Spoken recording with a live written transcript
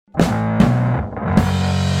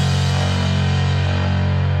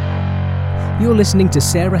You're listening to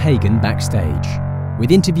Sarah Hagen Backstage,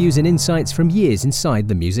 with interviews and insights from years inside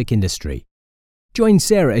the music industry. Join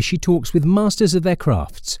Sarah as she talks with masters of their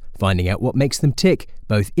crafts, finding out what makes them tick,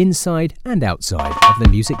 both inside and outside of the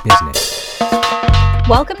music business.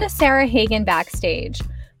 Welcome to Sarah Hagen Backstage.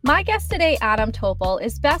 My guest today, Adam Topol,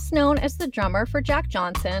 is best known as the drummer for Jack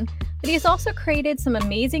Johnson, but he's also created some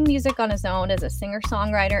amazing music on his own as a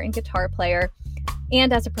singer-songwriter and guitar player,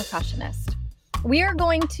 and as a percussionist. We are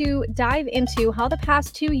going to dive into how the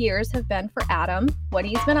past 2 years have been for Adam, what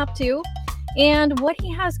he's been up to, and what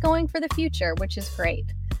he has going for the future, which is great.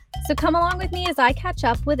 So come along with me as I catch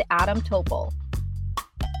up with Adam Topol.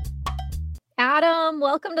 Adam,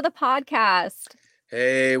 welcome to the podcast.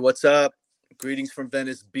 Hey, what's up? Greetings from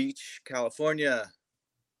Venice Beach, California.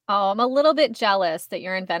 Oh, I'm a little bit jealous that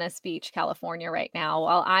you're in Venice Beach, California right now,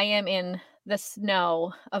 while I am in the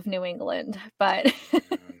snow of New England. But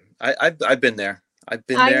I've been there. I've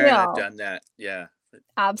been there and I've done that. Yeah.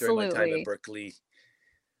 Absolutely. During my time at Berkeley.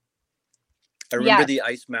 I remember the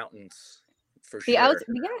Ice Mountains for sure.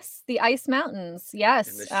 Yes, the Ice Mountains.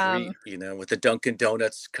 Yes. In the street, with the Dunkin'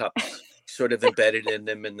 Donuts cups sort of embedded in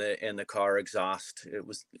them in the car exhaust.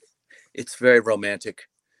 It's very romantic.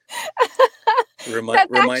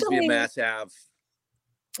 Reminds me of Mass Ave.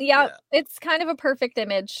 Yeah, it's kind of a perfect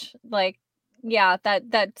image.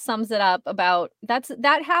 That sums it up.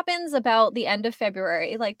 That happens about the end of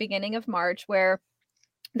February, like beginning of March, where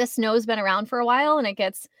the snow's been around for a while and it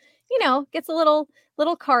gets a little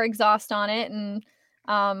car exhaust on it. And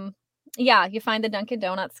you find the Dunkin'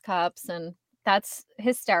 Donuts cups, and that's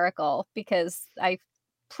hysterical because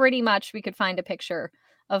we could find a picture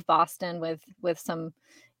of Boston with some,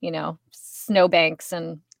 snowbanks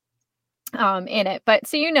and in it. But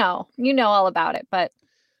so you know all about it. But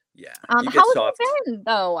yeah, how have you been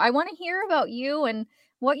though? I want to hear about you and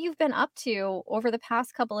what you've been up to over the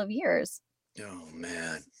past couple of years. Oh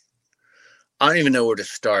man, I don't even know where to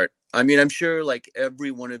start. I mean, I'm sure like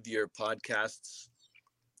every one of your podcasts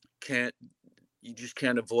you just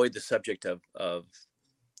can't avoid the subject of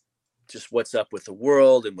just what's up with the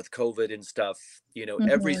world and with COVID and stuff.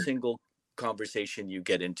 Every single conversation you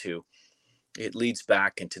get into, it leads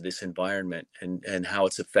back into this environment and how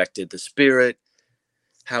it's affected the spirit,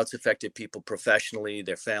 how it's affected people professionally,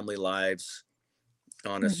 their family lives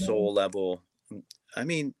on a soul level. I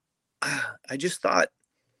mean, I just thought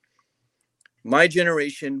my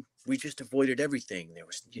generation, we just avoided everything. There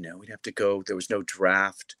was, we'd have to go, there was no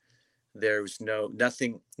draft. There was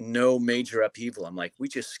no major upheaval. I'm like, we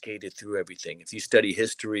just skated through everything. If you study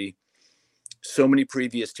history, so many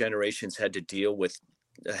previous generations had to deal with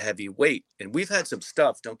a heavy weight. And we've had some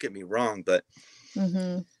stuff, don't get me wrong, but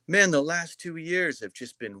man, the last 2 years have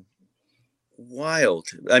just been wild.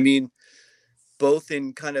 I mean, both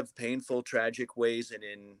in kind of painful, tragic ways and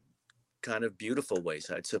in kind of beautiful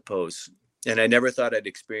ways, I'd suppose. And I never thought I'd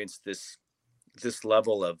experience this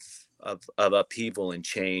level of upheaval and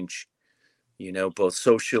change, both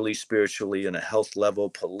socially, spiritually, on a health level,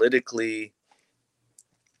 politically.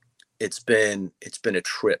 It's been a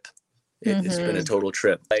trip. It's been a total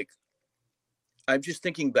trip. Like, I'm just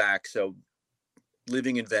thinking back. So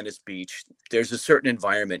living in Venice Beach, there's a certain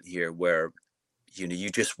environment here where, you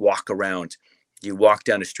just walk around. You walk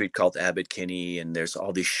down a street called Abbot Kinney, and there's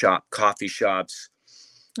all these coffee shops,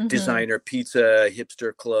 designer pizza,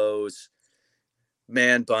 hipster clothes,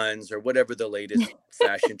 man buns, or whatever the latest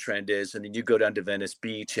fashion trend is. And then you go down to Venice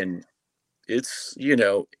Beach and it's,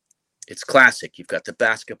 it's classic. You've got the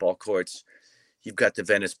basketball courts. You've got the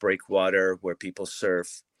Venice breakwater where people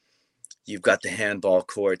surf. You've got the handball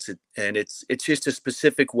courts, and it's just a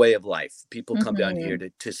specific way of life. People come down here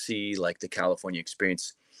to see like the California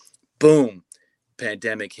experience. Boom,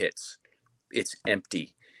 pandemic hits. It's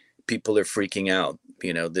empty. People are freaking out.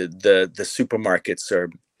 The supermarkets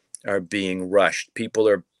are being rushed. People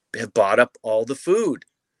have bought up all the food.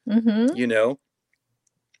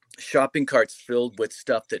 Shopping carts filled with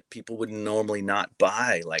stuff that people would normally not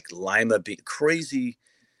buy, like lima bean, crazy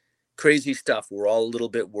stuff. We're all a little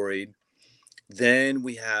bit worried. Then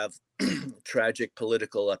we have tragic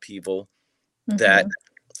political upheaval that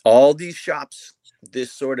all these shops,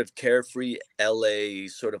 this sort of carefree LA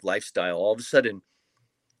sort of lifestyle, all of a sudden,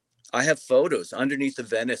 I have photos underneath the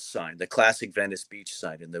Venice sign, the classic Venice Beach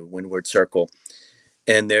sign in the Windward Circle.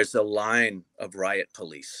 And there's a line of riot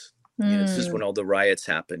police. This is when all the riots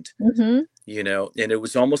happened, and it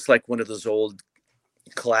was almost like one of those old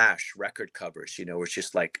Clash record covers, where it's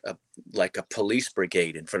just like a police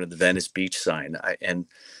brigade in front of the Venice Beach sign, and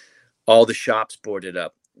all the shops boarded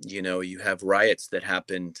up. You have riots that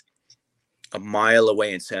happened a mile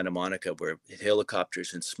away in Santa Monica, where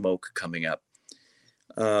helicopters and smoke coming up.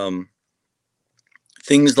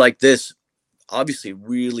 things like this obviously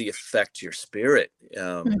really affect your spirit.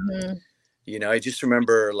 You know, I just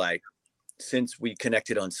remember, like, since we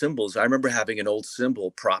connected on symbols, I remember having an old symbol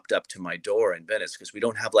propped up to my door in Venice because we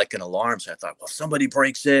don't have like an alarm. So I thought, well, if somebody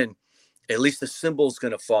breaks in, at least the symbol's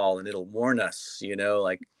going to fall and it'll warn us, you know,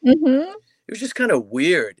 like it was just kind of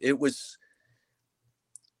weird. It was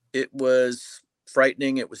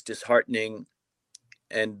frightening. It was disheartening.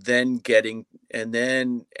 And then having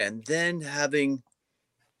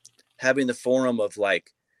the forum of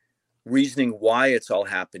like reasoning why it's all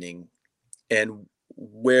happening and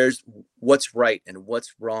what's right and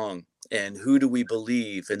what's wrong and who do we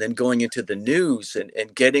believe, and then going into the news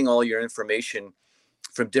and getting all your information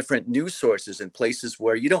from different news sources and places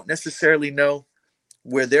where you don't necessarily know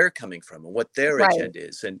where they're coming from and what their agenda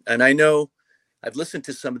is. And I know I've listened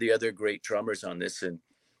to some of the other great drummers on this, and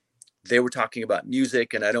they were talking about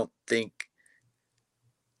music, and I don't think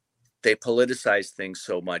they politicize things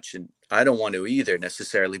so much, and I don't want to either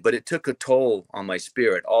necessarily, but it took a toll on my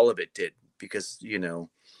spirit. All of it did, because, you know,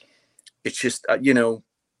 it's just, you know,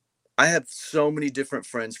 I have so many different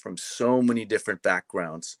friends from so many different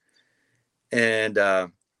backgrounds. And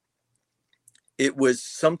it was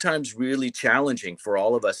sometimes really challenging for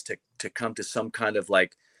all of us to come to some kind of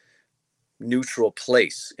like neutral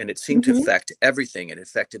place. And it seemed to affect everything. It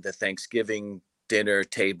affected the Thanksgiving dinner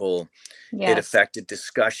table. It affected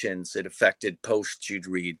discussions. It affected posts you'd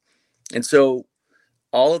read. And so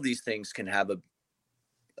all of these things can have a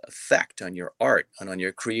effect on your art and on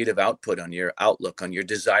your creative output, on your outlook, on your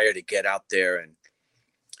desire to get out there and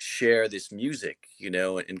share this music, you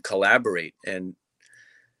know, and collaborate.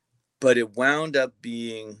 But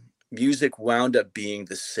music wound up being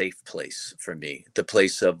the safe place for me, the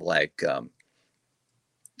place of like,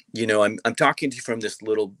 you know, I'm talking to you from this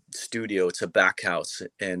little studio. It's a back house,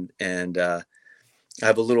 and I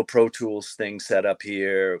have a little Pro Tools thing set up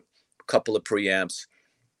here, a couple of preamps,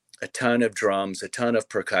 a ton of drums, a ton of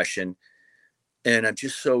percussion. And I'm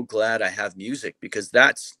just so glad I have music, because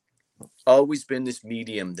that's always been this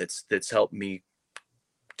medium that's helped me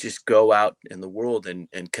just go out in the world and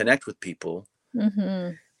connect with people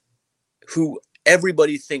who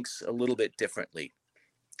everybody thinks a little bit differently.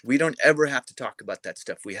 We don't ever have to talk about that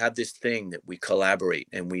stuff. We have this thing that we collaborate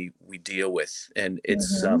and we deal with, and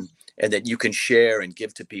it's and that you can share and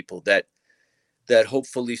give to people that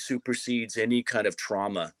hopefully supersedes any kind of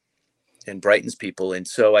trauma and brightens people. And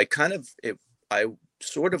so I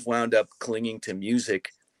sort of wound up clinging to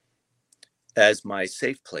music as my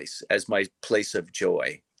safe place, as my place of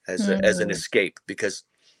joy, as an escape, because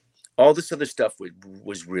all this other stuff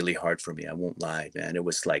was really hard for me. I won't lie, man. It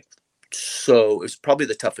was like, it was probably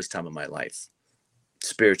the toughest time of my life,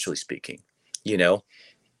 spiritually speaking, you know?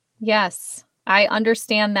 Yes, I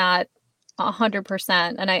understand that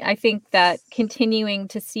 100%. And I think that continuing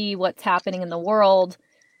to see what's happening in the world,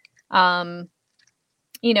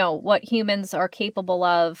 you know, what humans are capable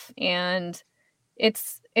of. And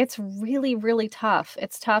it's really, really tough.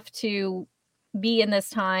 It's tough to be in this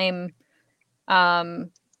time,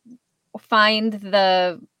 find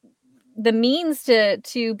the means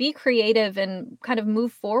to be creative and kind of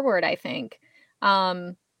move forward, I think.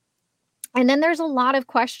 And then there's a lot of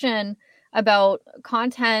question about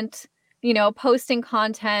content, you know, posting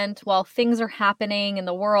content while things are happening in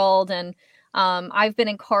the world. And I've been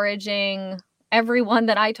encouraging everyone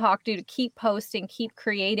that I talk to keep posting, keep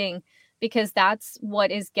creating, because that's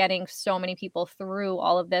what is getting so many people through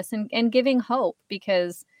all of this, and giving hope,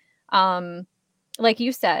 because like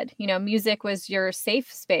you said, you know, music was your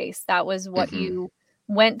safe space. That was what you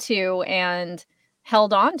went to and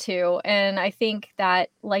held on to. And I think that,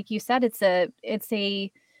 like you said, it's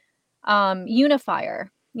a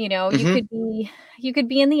unifier. You know, you could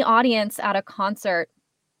be in the audience at a concert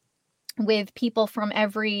with people from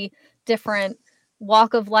every different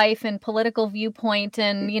walk of life and political viewpoint,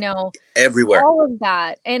 and, you know, everywhere, all of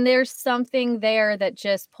that. And there's something there that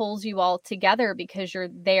just pulls you all together, because you're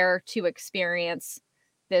there to experience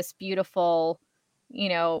this beautiful, you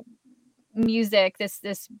know, music,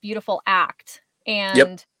 this beautiful act.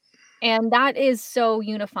 And and that is so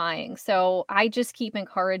unifying. So I just keep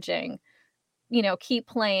encouraging, you know, keep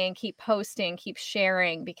playing, keep posting, keep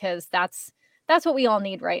sharing, because that's what we all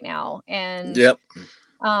need right now. And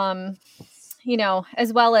you know,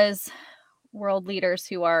 as well as world leaders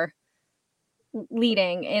who are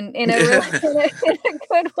leading in a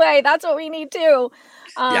good way. That's what we need too.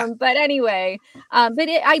 But anyway, but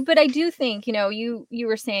I do think, you know, you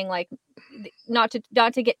were saying, like, not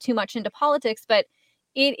to get too much into politics, but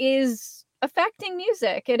it is affecting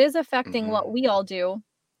music. It is affecting what we all do.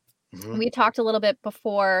 We talked a little bit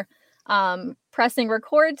before pressing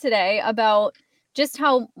record today about just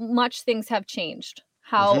how much things have changed,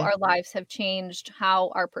 how Mm-hmm. our lives have changed, how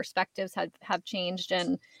our perspectives have changed.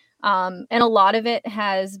 And a lot of it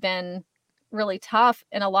has been really tough.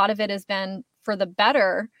 And a lot of it has been for the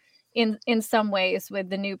better in some ways with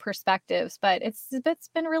the new perspectives, but it's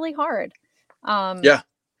been really hard. Yeah.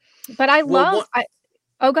 But I Well, love,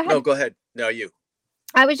 oh, go ahead. no, go ahead. No, you.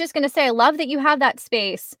 I was just going to say, I love that you have that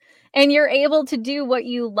space and you're able to do what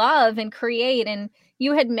you love and create. And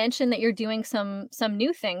you had mentioned that you're doing some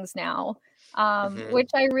new things now, Mm-hmm.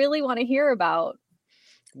 which I really want to hear about.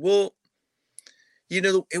 Well, you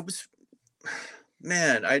know, it was,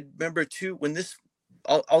 man, I remember too when this,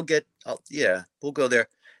 yeah, we'll go there.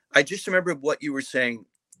 I just remember what you were saying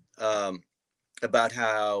about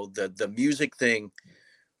how the music thing,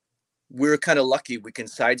 we're kind of lucky we can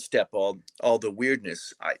sidestep all the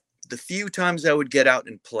weirdness. The few times I would get out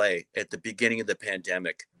and play at the beginning of the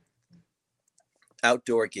pandemic,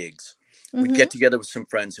 outdoor gigs, we'd get together with some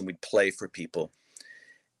friends and we'd play for people.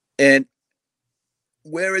 And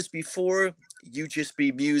whereas before you just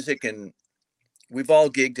be music, and we've all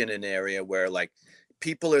gigged in an area where like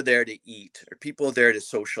people are there to eat or people are there to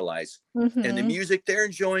socialize, and the music, they're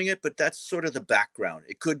enjoying it, but that's sort of the background.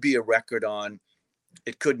 It could be a record on,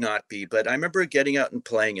 it could not be. But I remember getting out and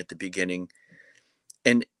playing at the beginning,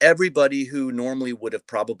 and everybody who normally would have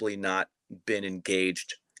probably not been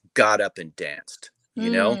engaged got up and danced, you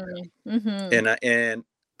know? And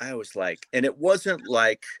I was like, and it wasn't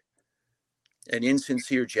like an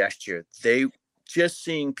insincere gesture. They just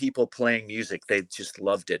seeing people playing music, they just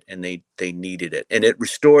loved it and they needed it. And it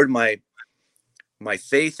restored my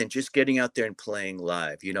faith in just getting out there and playing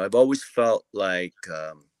live. You know, I've always felt like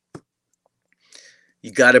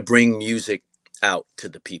you got to bring music out to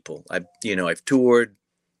the people. I've toured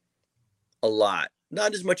a lot,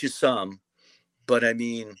 not as much as some, but I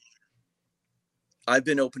mean, I've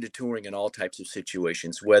been open to touring in all types of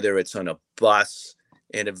situations, whether it's on a bus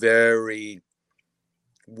in a very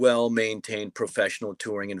well-maintained professional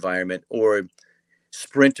touring environment, or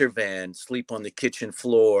Sprinter van, sleep on the kitchen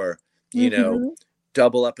floor,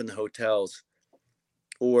 double up in the hotels,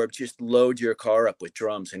 or just load your car up with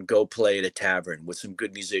drums and go play at a tavern with some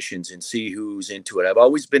good musicians and see who's into it. I've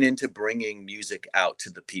always been into bringing music out to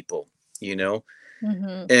the people,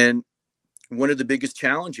 and one of the biggest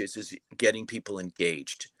challenges is getting people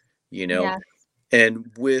engaged, Yeah.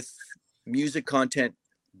 and with music content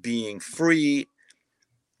being free,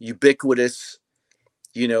 ubiquitous,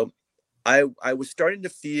 I was starting to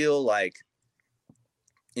feel like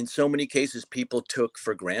in so many cases people took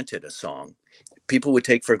for granted a song. People would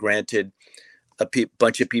take for granted a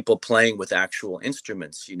bunch of people playing with actual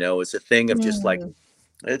instruments. It's a thing of just like,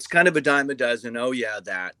 it's kind of a dime a dozen. Oh yeah,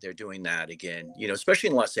 that they're doing that again, especially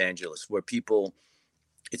in Los Angeles, where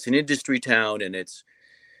it's an industry town, and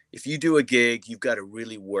if you do a gig, you've got to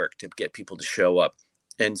really work to get people to show up.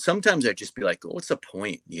 And sometimes I'd just be like, oh, what's the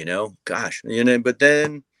point? Gosh, but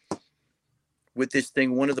then with this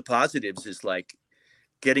thing, one of the positives is like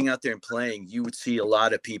getting out there and playing, you would see a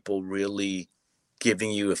lot of people really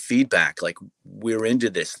giving you a feedback, like, we're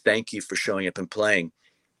into this. Thank you for showing up and playing.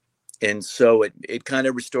 And so it kind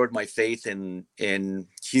of restored my faith in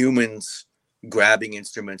humans grabbing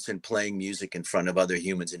instruments and playing music in front of other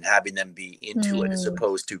humans and having them be into it, as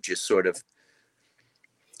opposed to just sort of,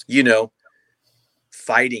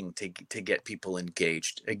 fighting to get people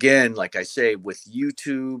engaged. Again, like I say, with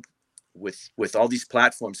YouTube, with all these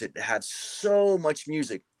platforms that have so much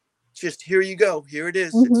music, just here you go, here it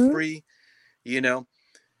is, it's free.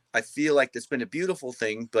 I feel like that's been a beautiful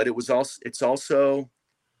thing, but it's also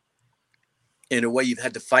in a way you've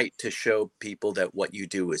had to fight to show people that what you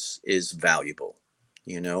do is valuable.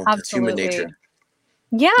 That's human nature.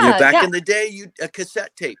 Yeah. Back in the day, a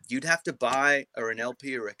cassette tape, you'd have to buy, or an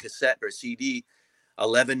LP or a cassette or a CD,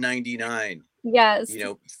 $11.99. Yes.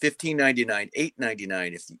 $15.99,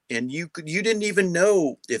 $8.99. And you didn't even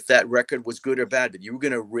know if that record was good or bad, but you were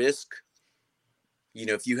going to risk,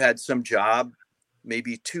 if you had some job,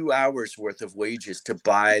 maybe 2 hours worth of wages to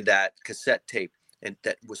buy that cassette tape, and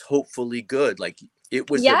that was hopefully good. Like it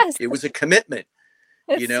was a commitment,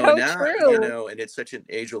 it's so and now, true. and it's such an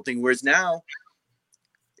age-old thing. Whereas now,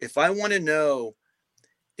 if I want to know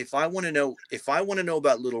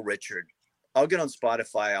about Little Richard, I'll get on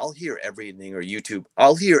Spotify, I'll hear everything, or YouTube,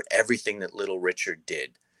 I'll hear everything that Little Richard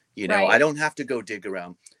did. Right. I don't have to go dig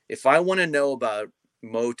around. If I want to know about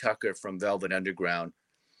Moe Tucker from Velvet Underground,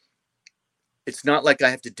 it's not like I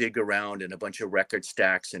have to dig around in a bunch of record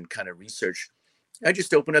stacks and kind of research. I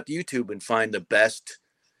just open up YouTube and find the best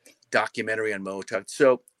documentary on Moe Tucker.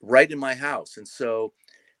 So right in my house. And so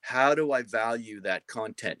how do I value that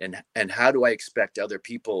content, and how do I expect other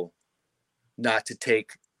people not to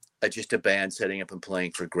take just a band setting up and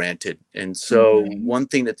playing for granted. And so one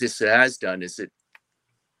thing that this has done is that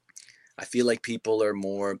I feel like people are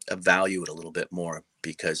more value it a little bit more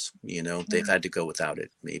because, you know, they've had to go without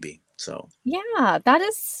it maybe. So yeah,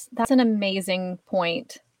 that's an amazing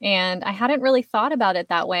point. And I hadn't really thought about it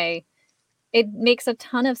that way. It makes a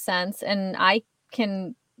ton of sense. And I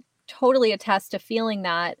can totally attest to feeling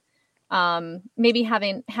that, maybe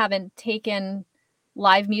having taken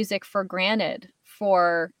live music for granted,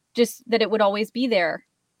 for just that it would always be there,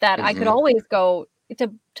 that I could always go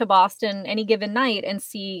to Boston any given night and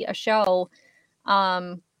see a show.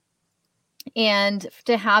 And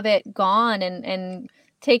to have it gone and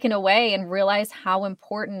taken away and realize how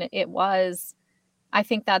important it was, I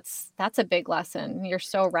think that's a big lesson. You're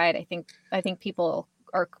so right. I think people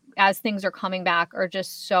are, as things are coming back, are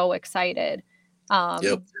just so excited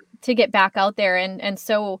to get back out there and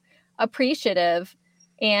so appreciative.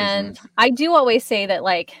 And I do always say that,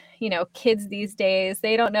 like, you know, kids these days,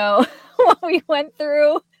 they don't know what we went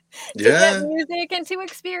through to get music and to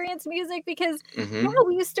experience music, because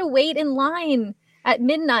we used to wait in line at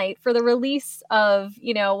midnight for the release of,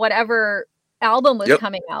 you know, whatever album was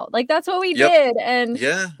coming out. Like, that's what we did. And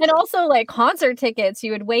also, like, concert tickets,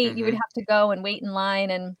 you would wait, you would have to go and wait in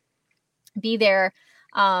line and be there.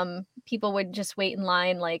 People would just wait in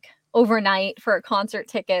line like overnight for concert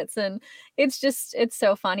tickets, and it's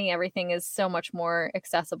so funny. Everything is so much more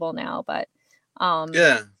accessible now. But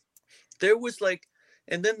there was like,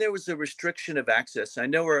 and then there was a restriction of access. I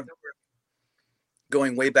know we're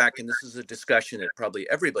going way back, and this is a discussion that probably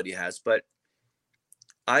everybody has, but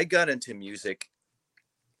I got into music,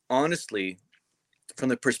 honestly, from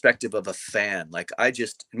the perspective of a fan. Like,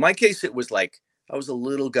 in my case, it was like, I was a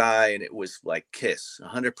little guy and it was like Kiss,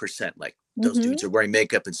 100%. Like, those dudes are wearing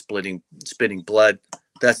makeup and spitting blood.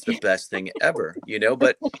 That's the best thing ever, you know,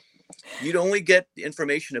 but you'd only get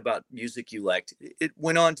information about music you liked. It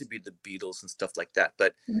went on to be the Beatles and stuff like that.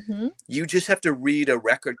 But you just have to read a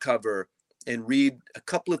record cover and read a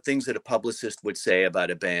couple of things that a publicist would say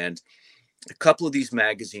about a band. A couple of these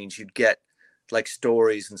magazines, you'd get like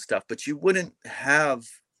stories and stuff, but you wouldn't have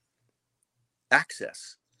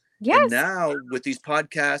access. And now with these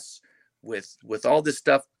podcasts, with all this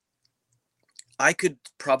stuff, I could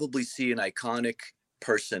probably see an iconic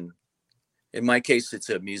person. In my case, it's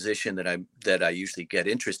a musician that I usually get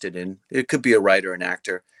interested in. It could be a writer, an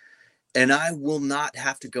actor. And I will not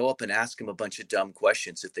have to go up and ask him a bunch of dumb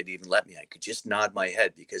questions if they'd even let me. I could just nod my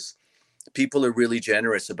head, because people are really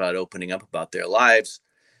generous about opening up about their lives.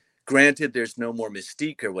 Granted, there's no more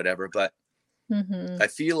mystique or whatever, but I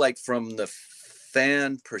feel like from the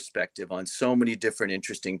fan perspective, on so many different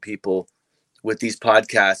interesting people with these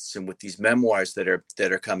podcasts and with these memoirs that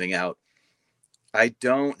are coming out, I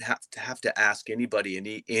don't have to ask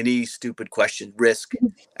anybody any stupid question, risk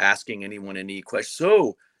asking anyone any question.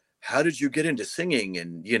 So how did you get into singing?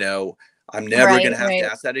 And, you know, I'm never going to have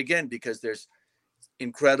to ask that again, because there's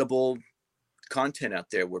incredible content out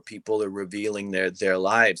there where people are revealing their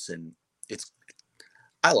lives. And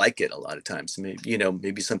I like it a lot of times. I mean, you know,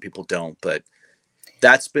 maybe some people don't, but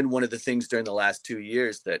that's been one of the things during the last 2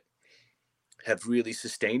 years that have really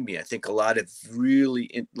sustained me. I think a lot of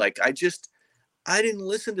really I didn't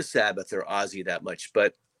listen to Sabbath or Ozzy that much,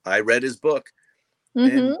 but I read his book,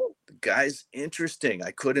 and the guy's interesting.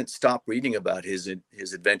 I couldn't stop reading about his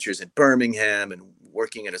adventures in Birmingham and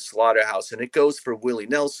working in a slaughterhouse. And it goes for Willie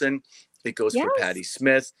Nelson. It goes for Patti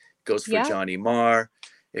Smith. It goes for Johnny Marr.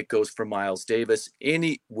 It goes for Miles Davis.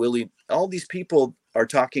 All these people are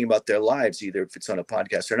talking about their lives, either if it's on a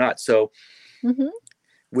podcast or not. So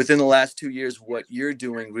within the last 2 years, what you're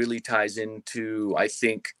doing really ties into, I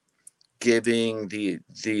think, giving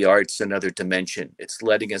the arts another dimension. It's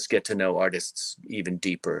letting us get to know artists even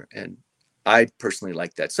deeper. And I personally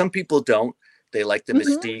like that. Some people don't. They like the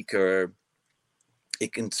mystique, or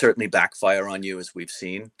it can certainly backfire on you, as we've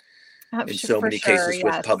seen in so many cases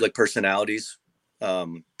with public personalities.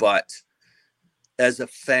 But as a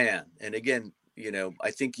fan, and again, you know,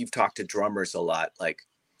 I think you've talked to drummers a lot. Like,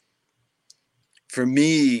 for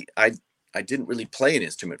me, I didn't really play an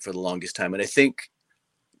instrument for the longest time. And I think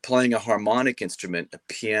playing a harmonic instrument, a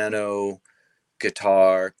piano,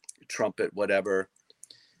 guitar, trumpet, whatever,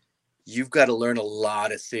 you've got to learn a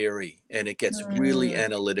lot of theory, and it gets really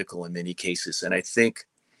analytical in many cases. And I think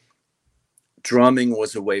drumming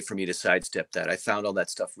was a way for me to sidestep that. I found all that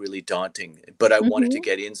stuff really daunting, but I wanted to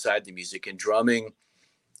get inside the music, and drumming,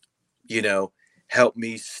 you know, helped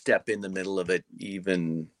me step in the middle of it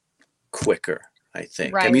even quicker, I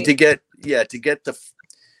think. I mean, to get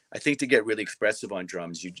really expressive on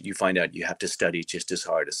drums, you find out you have to study just as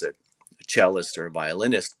hard as a cellist or a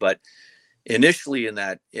violinist, but initially in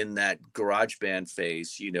that garage band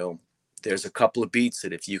phase, you know, there's a couple of beats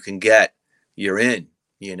that if you can get, you're in,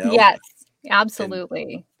 you know. Yes, And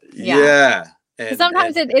absolutely. Yeah. yeah, 'Cause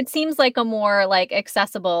sometimes and it seems like a more, like,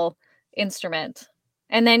 accessible instrument,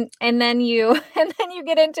 and then you and then you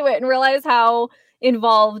get into it and realize how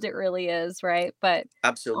involved it really is, right?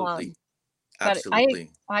 absolutely, Um, but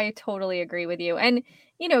absolutely. I totally agree with you, and,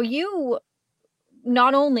 you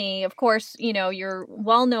not only, of course, you're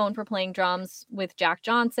well known for playing drums with Jack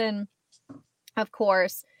Johnson, of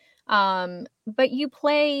course, but you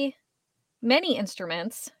play many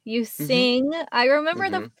instruments. You Hmm. sing. I remember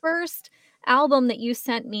the Hmm. first album that you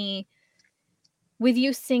sent me with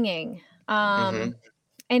you singing. Hmm.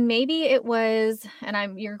 And maybe it was,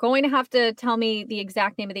 and you're going to have to tell me the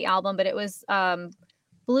exact name of the album, but it was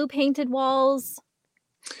Blue Painted Walls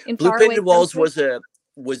in Blue Faraway Painted Walls Places.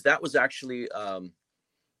 was actually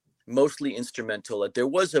mostly instrumental. There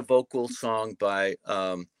was a vocal song by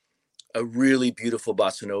a really beautiful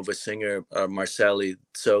bossa nova singer, Marcelli.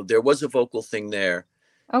 So there was a vocal thing there,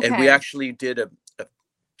 and we Okay, actually did a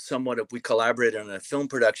we collaborated on a film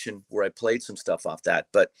production where I played some stuff off that.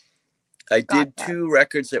 But I did gotcha. two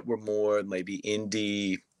records that were more maybe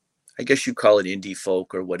indie. I guess you call it indie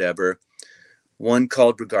folk or whatever. One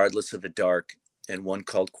called Regardless of the Dark, and one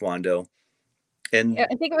called Quando. Yeah, And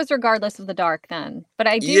I think it was Regardless of the Dark then, but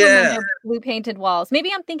I do yeah, remember Blue Painted Walls.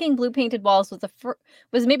 Maybe I'm thinking Blue Painted Walls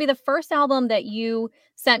was maybe the first album that you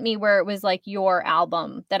sent me where it was like your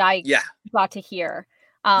album that I yeah, got to hear.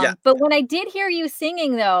 yeah. But when I did hear you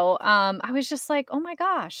singing though, I was just like, "Oh my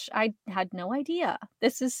gosh, I had no idea.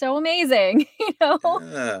 This is so amazing." You know?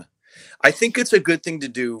 Yeah. I think it's a good thing to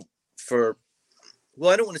do for,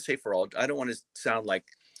 well, I don't want to say for all, I don't want to sound like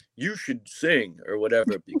you should sing or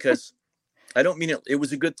whatever, because I don't mean it. It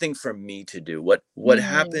was a good thing for me to do. What Mm,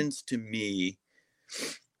 happens to me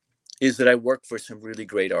is that I work for some really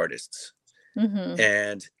great artists, mhm.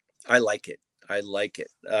 and I like it. I like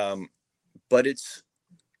it. But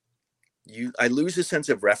I lose a sense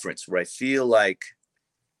of reference where I feel like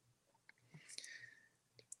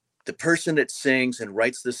the person that sings and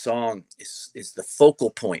writes the song is the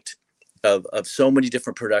focal point of so many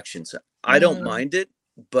different productions. I don't Mm, mind it,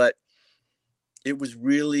 but it was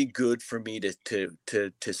really good for me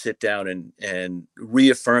to sit down and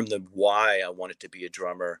reaffirm the why I wanted to be a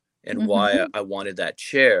drummer and why mhm. I wanted that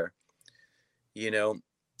chair. You know,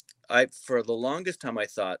 I for the longest time I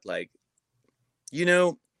thought like, you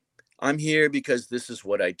know, I'm here because this is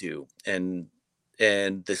what I do, and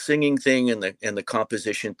the singing thing and the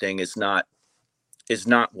composition thing is not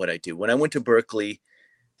what I do. When I went to Berkeley,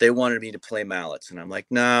 they wanted me to play mallets, and I'm like,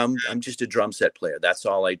 nah, I'm just a drum set player. That's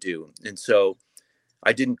all I do. And so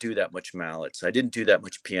I didn't do that much mallets. I didn't do that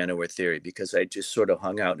much piano or theory because I just sort of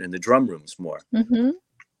hung out in the drum rooms more. Mhm.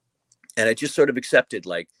 And I just sort of accepted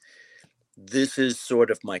like this is sort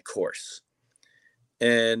of my course.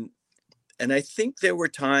 And and I think there were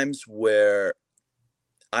times where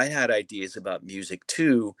I had ideas about music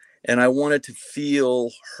too, and I wanted to feel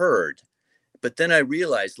heard. But then I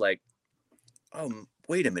realized like, oh,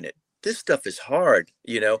 wait a minute, this stuff is hard.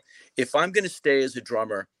 You know, if I'm going to stay as a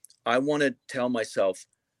drummer, I want to tell myself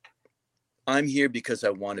I'm here because I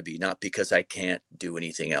want to be, not because I can't do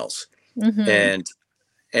anything else. Mhm.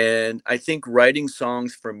 And I think writing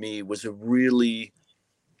songs for me was a really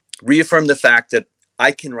reaffirm the fact that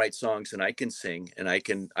I can write songs and I can sing and I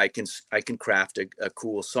can craft a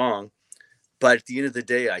cool song. But at the end of the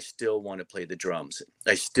day, I still want to play the drums.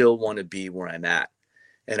 I still want to be where I'm at.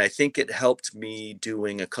 And I think it helped me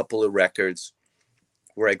doing a couple of records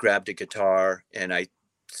where I grabbed a guitar and I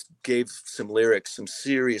gave some lyrics, some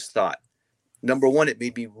serious thought. Number one, it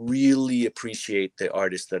made me really appreciate the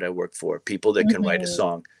artists that I work for, people that can write a Mhm.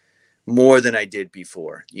 song more than I did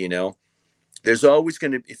before. You know, there's always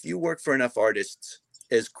going to, if you work for enough artists,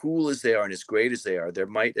 as cool as they are and as great as they are, there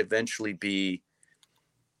might eventually be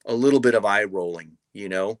a little bit of eye rolling, you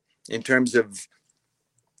know, in terms of,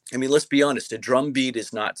 I mean, let's be honest, a drum beat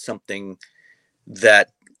is not something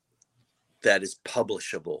that is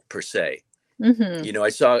publishable per se. Mhm. You know, I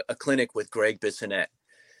saw a clinic with Greg Bissonette,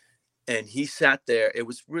 and he sat there. It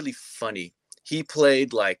was really funny. He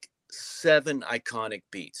played like 7 iconic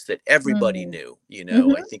beats that everybody Mm. knew. You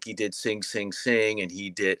know, I Mhm. think he did Sing Sing Sing, and he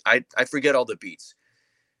did I forget all the beats.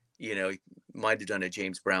 You know, he might have done a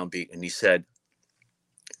James Brown beat, and he said,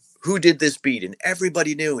 "Who did this beat?" And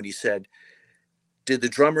everybody knew. And he said, "Did the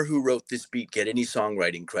drummer who wrote this beat get any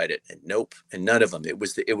songwriting credit?" And nope, and none of them. It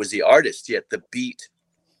was the artist. Yet the beat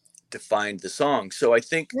defined the song. So I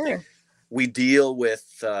think Sure. we deal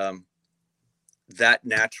with that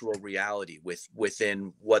natural reality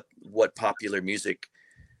within what popular music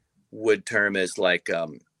would term as like,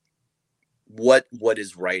 what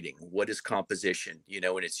is writing, what is composition,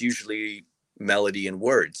 and it's usually melody and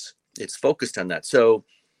words. It's focused on that. So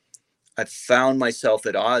I found myself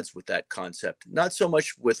at odds with that concept, not so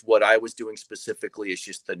much with what I was doing specifically, it's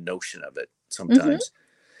just the notion of it sometimes.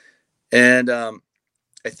 And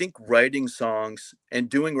I think writing songs and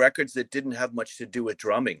doing records that didn't have much to do with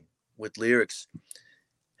drumming, with lyrics,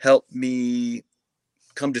 helped me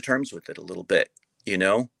come to terms with it a little bit,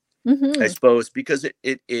 I suppose, because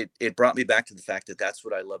it brought me back to the fact that that's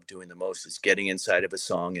what I love doing the most, is getting inside of a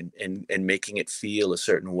song and making it feel a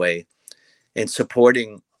certain way and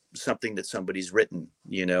supporting something that somebody's written,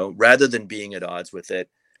 rather than being at odds with it.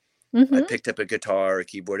 I picked up a guitar, a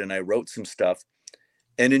keyboard, and I wrote some stuff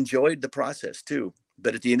and enjoyed the process too.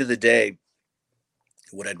 But at the end of the day,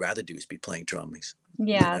 what I'd rather do is be playing drums,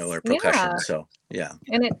 or percussion. So, yeah.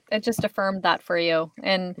 And it just affirmed that for you.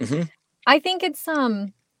 And I think it's,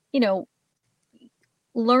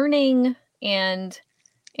 learning and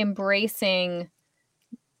embracing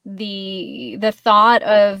the thought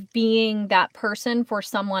of being that person for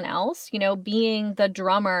someone else, being the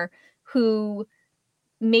drummer who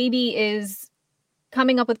maybe is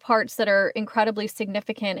coming up with parts that are incredibly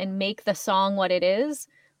significant and make the song what it is,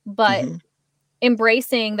 but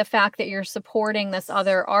embracing the fact that you're supporting this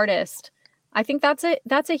other artist. I think that's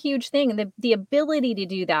a huge thing. The ability to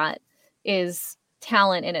do that is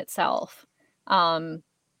talent in itself.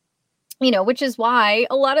 Which is why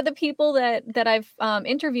a lot of the people that I've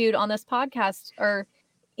interviewed on this podcast are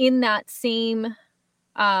in that same,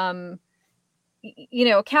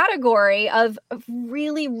 category of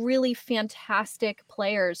really, really fantastic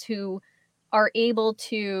players who are able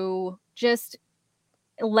to just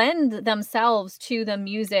lend themselves to the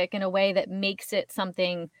music in a way that makes it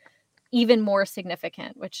something even more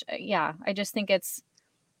significant, which, I just think that's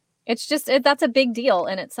a big deal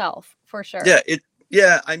in itself, for sure.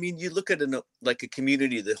 Yeah. I mean, you look at a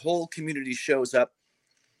community, the whole community shows up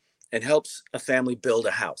and helps a family build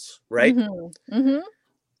a house, right?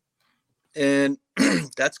 And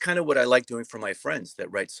that's kind of what I like doing for my friends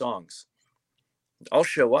that write songs. I'll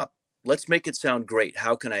show up. Let's make it sound great.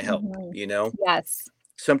 How can I help? Yes.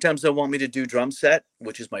 Sometimes they'll want me to do drum set,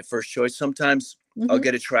 which is my first choice. Sometimes I'll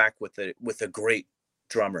get a track with a great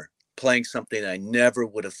drummer playing something I never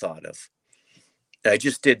would have thought of. I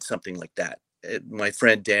just did something like that. My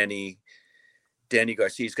friend Danny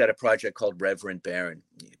Garcia's got a project called Reverend Baron,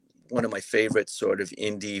 one of my favorite sort of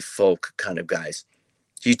indie folk kind of guys.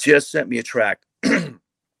 He just sent me a track.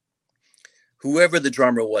 Whoever the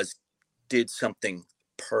drummer was did something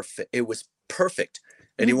perfect. It was perfect.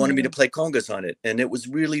 And he wanted me to play congas on it. And it was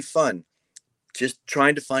really fun, just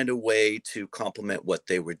trying to find a way to complement what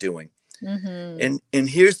they were doing. And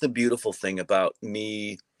here's the beautiful thing about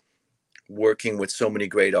me working with so many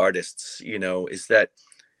great artists, is that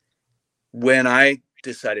when I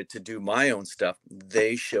decided to do my own stuff,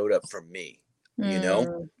 they showed up for me, and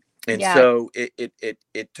so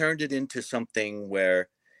it turned it into something where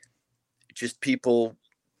just people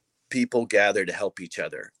gather to help each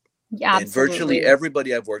other. Yeah, and virtually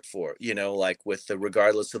everybody I've worked for, like with the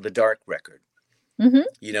Regardless of the Dark record,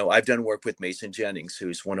 I've done work with Mason Jennings,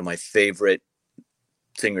 who's one of my favorite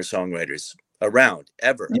singer-songwriters around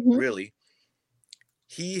ever, really.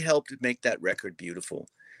 He helped make that record beautiful.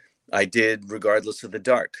 I did Regardless of the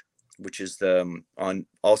Dark, which is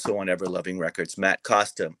also on Ever Loving Records. Matt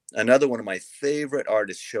Costa, another one of my favorite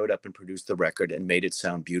artists, showed up and produced the record and made it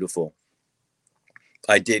sound beautiful.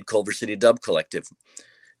 I did Culver City Dub Collective.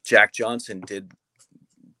 Jack Johnson did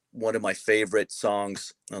one of my favorite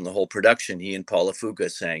songs on the whole production. He and Paula Fuga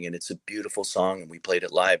sang, and it's a beautiful song, and we played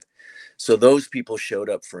it live. So those people showed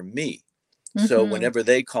up for me. So whenever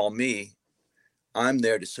they call me, I'm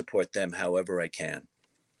there to support them however I can.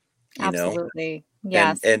 Absolutely.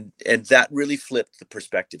 Yes. And that really flipped the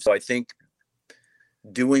perspective. So I think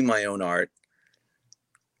doing my own art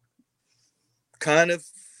kind of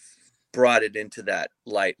brought it into that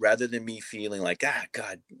light, rather than me feeling like, God,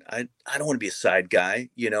 I don't want to be a side guy.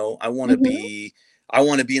 I want to be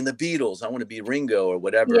in the Beatles. I want to be Ringo or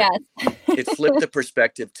whatever. Yes. It flipped the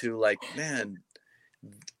perspective to like, man,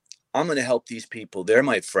 I'm going to help these people. They're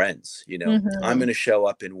my friends. I'm going to show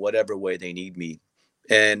up in whatever way they need me,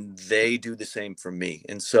 and they do the same for me.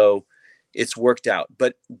 And so it's worked out,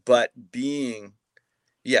 but again,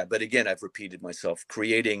 I've repeated myself.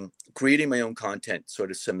 Creating my own content sort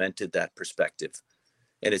of cemented that perspective,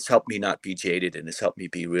 and it's helped me not be jaded, and it's helped me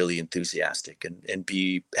be really enthusiastic and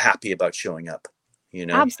be happy about showing up,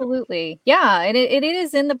 Absolutely. Yeah. And it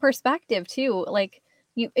is in the perspective too. Like,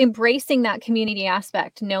 you embracing that community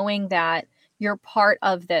aspect, knowing that you're part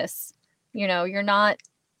of this, you're not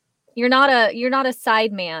You're not a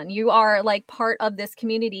side man. You are like part of this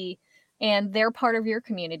community, and they're part of your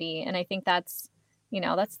community. And I think that's,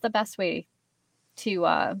 that's the best way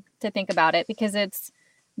to think about it, because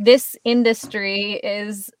this industry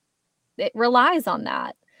it relies on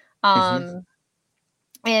that. And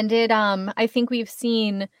I think we've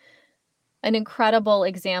seen an incredible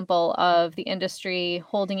example of the industry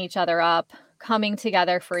holding each other up, coming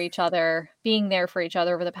together for each other, being there for each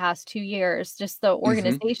other over the past 2 years. Just the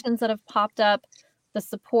organizations that have popped up, the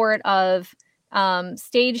support of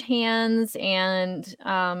stage hands and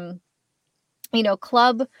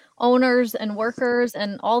club owners and workers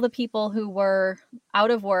and all the people who were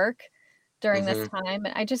out of work during this time.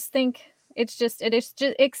 And I just think it just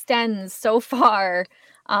extends so far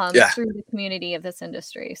through the community of this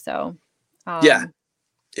industry. So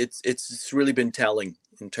it's really been telling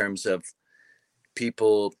in terms of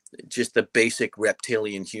people, just the basic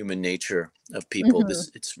reptilian human nature of people.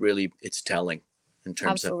 It's telling in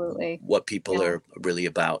terms of what people are really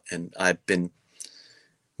about. And I've been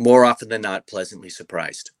more often than not pleasantly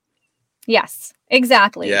surprised. Yes,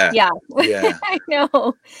 exactly. Yeah. I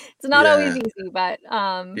know it's not always easy, but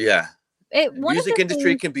music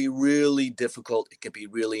industry can be really difficult. It can be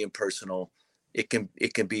really impersonal. It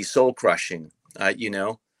can be soul crushing, but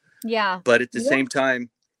at the same time,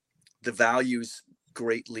 the values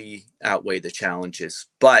greatly outweigh the challenges.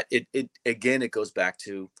 But it again, it goes back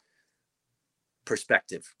to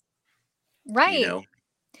perspective, right?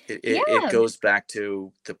 It goes back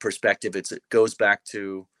to the perspective. It goes back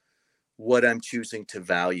to what I'm choosing to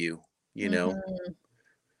value,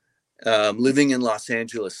 living in Los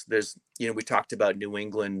Angeles, there's, we talked about New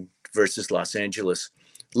England versus Los Angeles.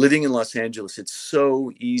 Living in Los Angeles, it's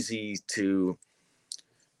so easy to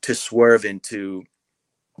swerve into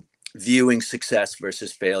viewing success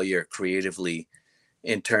versus failure creatively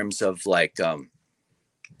in terms of like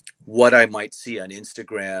what I might see on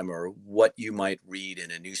Instagram, or what you might read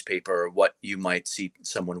in a newspaper, or what you might see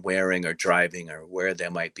someone wearing or driving, or where they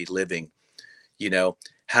might be living.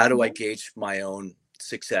 How do I gauge my own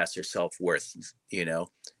success or self-worth?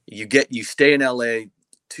 You stay in LA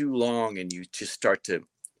too long and you just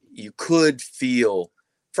you could feel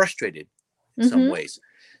frustrated in some ways.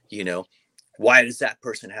 Why does that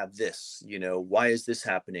person have this? Why is this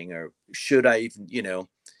happening? Or should I even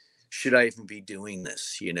be doing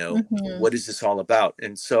this? What is this all about?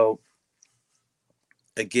 And so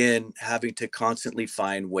again, having to constantly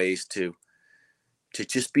find ways to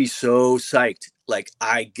just be so psyched, like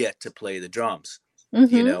I get to play the drums. I'm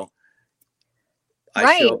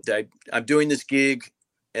doing this gig,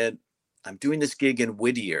 and I'm doing this gig in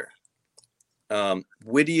Whittier.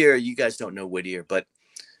 Whittier, you guys don't know Whittier, but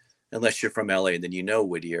unless you're from LA, and then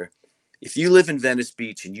Whittier. If you live in Venice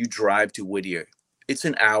Beach and you drive to Whittier, it's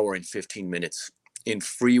an hour and 15 minutes in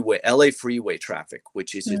LA freeway traffic,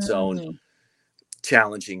 which is its own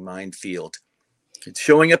challenging minefield. It's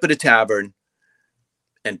showing up at a tavern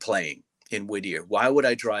and playing in Whittier. Why would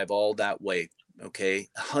I drive all that way? Okay,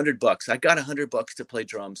 $100. I got $100 to play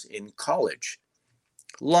drums in college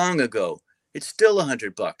long ago. It's still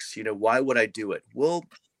 $100. Why would I do it? Well,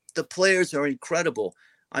 the players are incredible.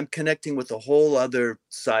 I'm connecting with a whole other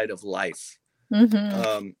side of life.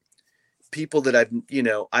 People that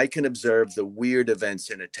I can observe the weird events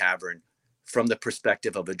in a tavern from the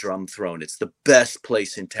perspective of a drum throne. It's the best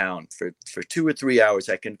place in town. For 2 or 3 hours,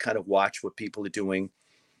 I can kind of watch what people are doing.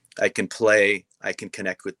 I can play. I can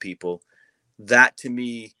connect with people. That to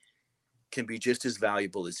me can be just as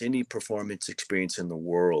valuable as any performance experience in the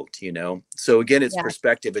world, So again, it's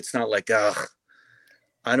perspective. It's not like,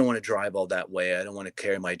 I don't want to drive all that way. I don't want to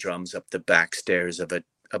carry my drums up the back stairs of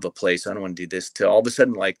a place. I don't want to do this, to all of a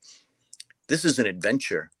sudden, like, this is an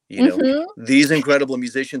adventure. These incredible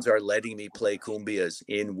musicians are letting me play cumbias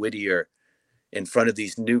in Whittier in front of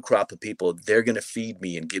these new crop of people. They're going to feed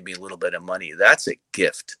me and give me a little bit of money. That's a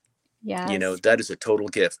gift. Yeah. That is a total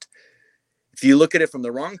gift. If you look at it from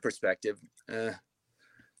the wrong perspective,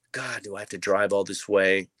 God, do I have to drive all this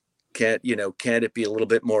way? Can't it be a little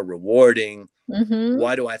bit more rewarding?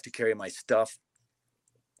 Why do I have to carry my stuff?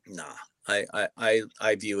 Nah,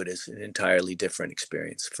 I view it as an entirely different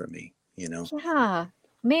experience for me, Yeah,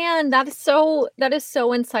 man, that is so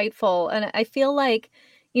insightful. And I feel like,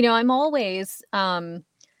 I'm always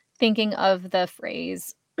thinking of the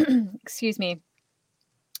phrase, excuse me,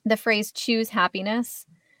 the phrase choose happiness,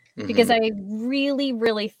 because I really,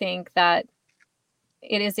 really think that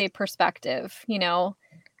it is a perspective.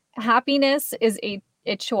 Happiness is a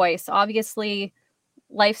choice. Obviously,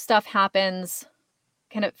 life stuff happens,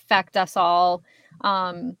 can affect us all.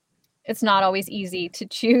 It's not always easy to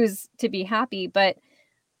choose to be happy, but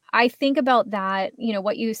I think about that,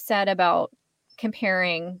 what you said about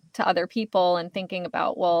comparing to other people and thinking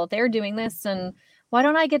about, well, they're doing this and why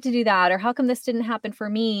don't I get to do that? Or how come this didn't happen for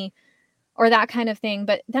me? Or that kind of thing.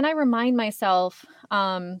 But then I remind myself,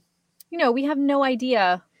 we have no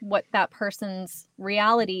idea what that person's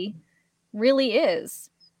reality really is,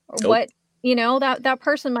 or Nope. what, that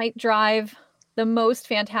person might drive the most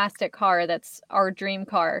fantastic car that's our dream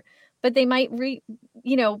car, but they might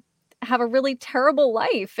have a really terrible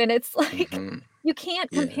life. And it's like, Mm-hmm. you can't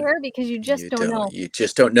Yeah, compare because you just don't know. you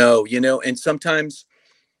just don't know, and sometimes,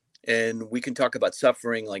 and we can talk about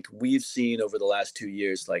suffering, like we've seen over the last 2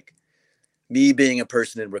 years, like me being a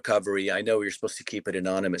person in recovery. I know you're supposed to keep it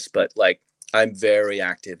anonymous, but like I'm very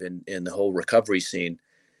active in the whole recovery scene,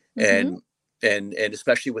 Mm-hmm. and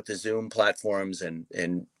especially with the Zoom platforms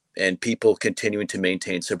and people continuing to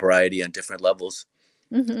maintain sobriety on different levels.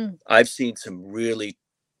 Mm-hmm. I've seen some really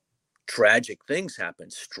tragic things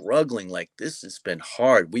happen, struggling, like this has been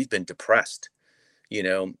hard. We've been depressed, you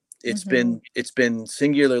know. Mm-hmm. It's been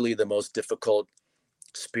singularly the most difficult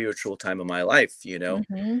spiritual time of my life.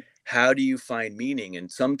 Mm-hmm. How do you find meaning?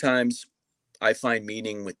 And sometimes I find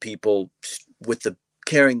meaning with people with the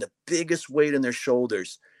carrying the biggest weight on their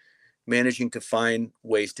shoulders, managing to find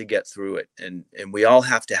ways to get through it. And we all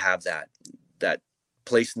have to have that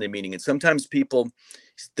place in the meaning. And sometimes people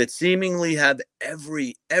that seemingly have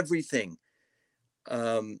everything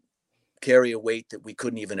um, carry a weight that we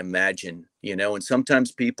couldn't even imagine, and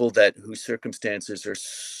sometimes people that whose circumstances are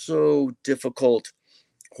so difficult,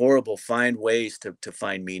 horrible, find ways to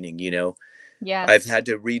find meaning. I've Yes. had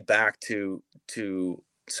to read back to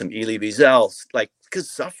some Elie Wiesel, like,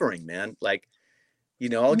 because suffering, man, like,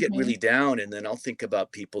 I'll get Mm-hmm. really down and then I'll think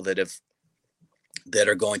about people that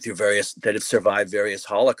are going through that have survived various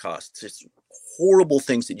Holocausts. It's horrible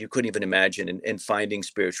things that you couldn't even imagine, and finding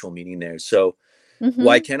spiritual meaning there. So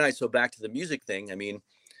why Mm-hmm. can't I? So back to the music thing. I mean,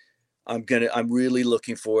 I'm really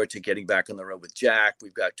looking forward to getting back on the road with Jack.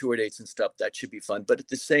 We've got tour dates and stuff. That should be fun. But at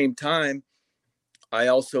the same time, I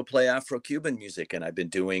also play Afro-Cuban music, and I've been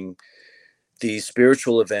doing these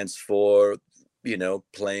spiritual events for,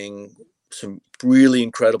 playing some really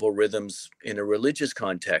incredible rhythms in a religious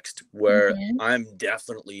context where Mm-hmm. I'm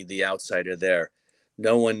definitely the outsider there.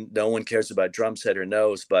 No one cares about drum set or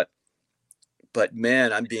knows, but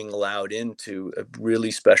man, I'm being allowed into a really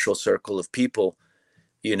special circle of people,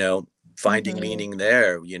 you know, finding Mm-hmm. meaning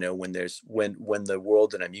there, when the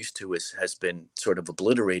world that I'm used to has been sort of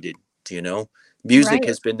obliterated, you know. Music Right.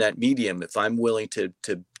 has been that medium. If I'm willing to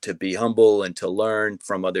be humble and to learn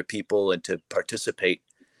from other people and to participate,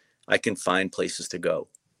 I can find places to go,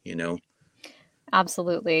 you know.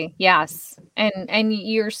 Absolutely. Yes. And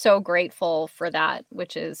you're so grateful for that,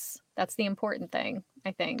 that's the important thing,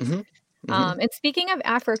 I think. Hmm. Hmm. And speaking of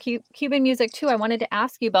Cuban music too, I wanted to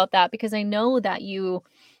ask you about that because I know that you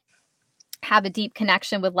have a deep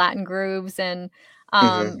connection with Latin grooves and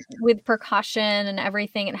Hmm. with percussion and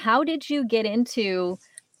everything. And how did you get into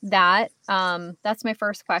that? That's my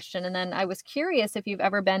first question. And then I was curious if you've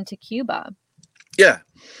ever been to Cuba. Yeah.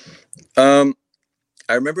 Um,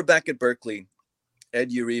 I remember back at Berkeley, Ed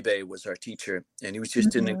Uribe was our teacher, and he was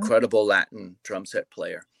just an Hmm. incredible Latin drum set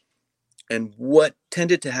player. And what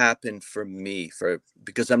tended to happen for me,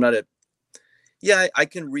 because I'm not I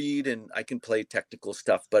can read and I can play technical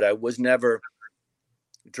stuff, but I was never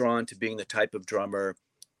drawn to being the type of drummer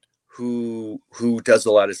who does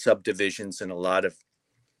a lot of subdivisions and a lot of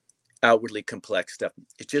outwardly complex stuff.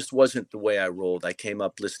 It just wasn't the way I rolled. I came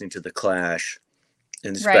up listening to the Clash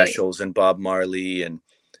and the Right. Specials and Bob Marley and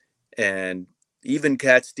even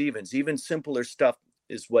Cat Stevens. Even simpler stuff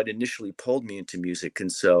is what initially pulled me into music.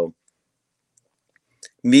 And so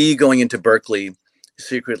me going into Berkeley,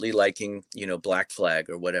 secretly liking, Black Flag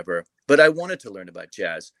or whatever, but I wanted to learn about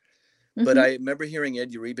jazz. But Hmm. I remember hearing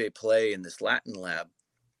Ed Uribe play in this Latin lab,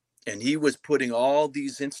 and he was putting all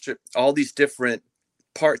these different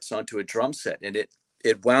parts onto a drum set, and it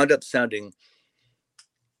wound up sounding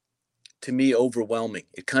to me overwhelming.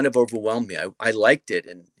 It kind of overwhelmed me. I liked it,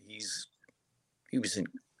 and he was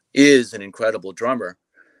is an incredible drummer,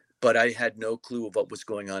 but I had no clue of what was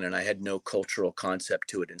going on, and I had no cultural concept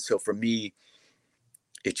to it. And so for me,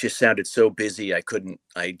 it just sounded so busy. I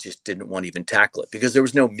just didn't want to even tackle it because there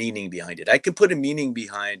was no meaning behind it. I could put a meaning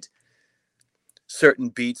behind certain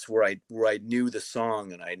beats where I knew the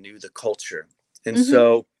song and I knew the culture. And Hmm.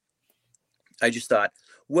 so I just thought,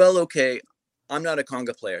 well, okay, I'm not a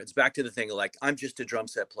conga player. It's back to the thing, like, I'm just a drum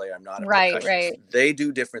set player. I'm not a Right. percussionist. Right. They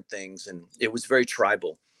do different things, and it was very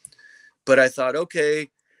tribal. But I thought,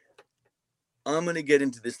 okay, I'm going to get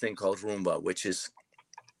into this thing called rumba, which is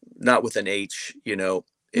not with an H,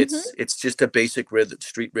 It's just a basic rhythm,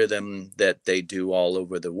 street rhythm that they do all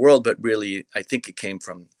over the world. But really, I think it came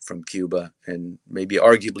from Cuba and maybe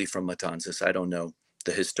arguably from Matanzas. I don't know.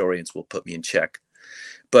 The historians will put me in check.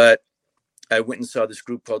 But I went and saw this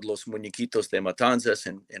group called Los Muñequitos de Matanzas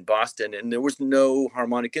in Boston, and there was no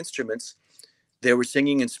harmonic instruments. They were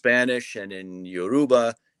singing in Spanish and in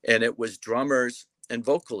Yoruba, and it was drummers and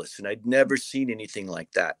vocalists, and I'd never seen anything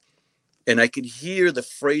like that. And I could hear the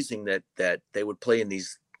phrasing that they would play in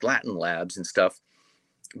these Latin labs and stuff,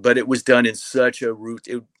 but it was done in such a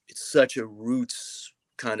roots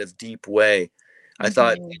kind of deep way. I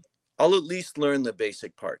thought, I'll at least learn the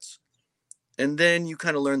basic parts. And then you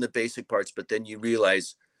kind of learn the basic parts, but then you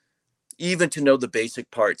realize even to know the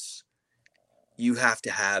basic parts, you have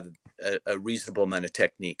to have a reasonable amount of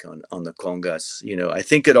technique on the congas. You know, I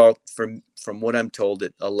think it all, from what I'm told,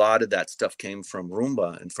 a lot of that stuff came from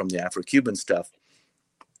rumba and from the Afro-Cuban stuff.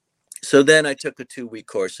 So then I took a 2-week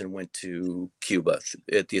course and went to Cuba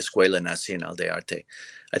at the Escuela Nacional de Arte.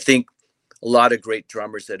 I think a lot of great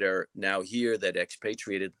drummers that are now here that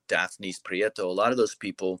expatriated, Daphnis Prieto, a lot of those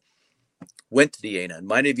people went to the ENA and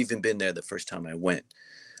might have even been there the first time I went.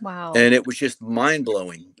 Wow. And it was just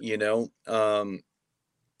mind-blowing, you know,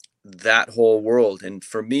 that whole world. And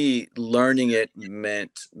for me, learning it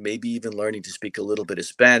meant maybe even learning to speak a little bit of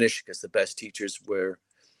Spanish, because the best teachers were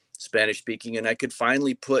Spanish speaking. And I could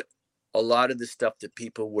finally put a lot of the stuff that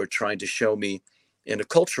people were trying to show me in a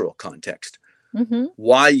cultural context.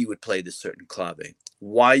 Why you would play this certain clave,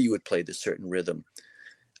 why you would play this certain rhythm.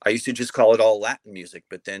 I used to just call it all Latin music,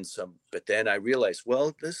 but then I realized,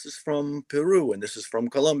 well, this is from Peru, and this is from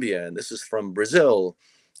Colombia, and this is from Brazil,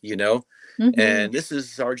 you know, and this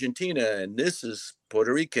is Argentina, and this is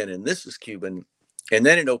Puerto Rican, and this is Cuban. And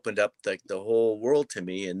then it opened up like the whole world to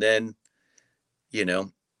me. And then, you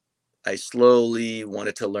know, I slowly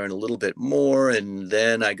wanted to learn a little bit more. And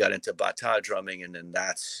then I got into bata drumming, and then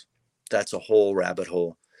that's a whole rabbit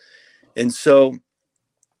hole. And so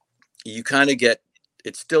you kind of get,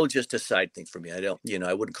 it's still just a side thing for me.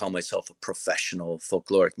 I wouldn't call myself a professional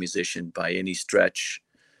folkloric musician by any stretch,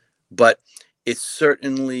 but it's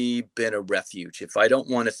certainly been a refuge. If I don't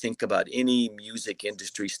want to think about any music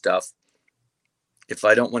industry stuff, if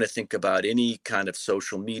I don't want to think about any kind of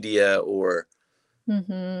social media or,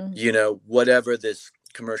 you know, whatever this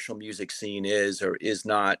commercial music scene is or is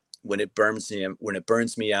not, when it burns me out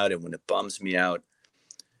and when it bums me out,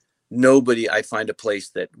 I find a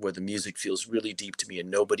place where the music feels really deep to me,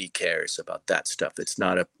 and nobody cares about that stuff. It's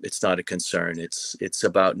not a concern. It's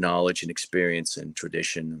about knowledge and experience and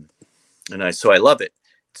tradition. So I love it.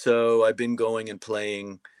 So I've been going and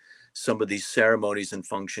playing some of these ceremonies and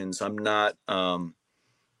functions. I'm not,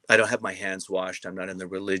 I don't have my hands washed. I'm not in the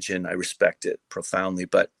religion. I respect it profoundly,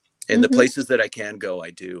 but in the places that I can go,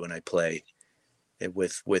 I do. And I play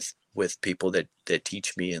with people that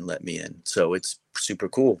teach me and let me in. So it's super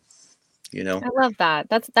cool. You know, I love that.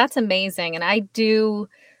 That's amazing. And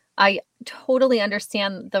I totally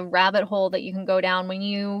understand the rabbit hole that you can go down when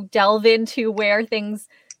you delve into where things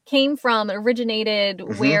came from,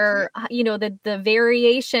 originated, where, you know, the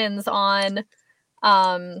variations on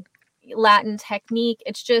Latin technique.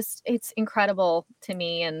 It's incredible to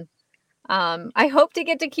me. And I hope to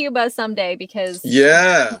get to Cuba someday, because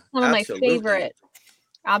it's some of my favorite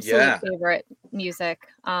music.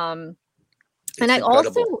 And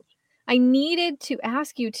I needed to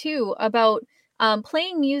ask you too about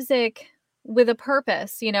playing music with a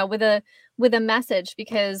purpose, you know, with a message,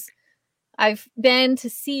 because I've been to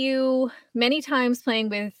see you many times playing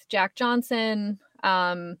with Jack Johnson.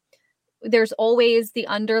 There's always the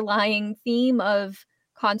underlying theme of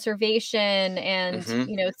conservation and,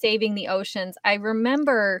 you know, saving the oceans. I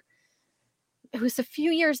remember it was a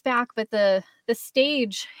few years back, but the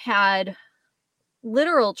stage had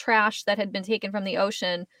literal trash that had been taken from the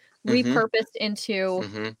ocean repurposed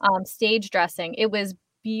into stage dressing. It was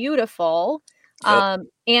beautiful.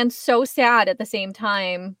 And so sad at the same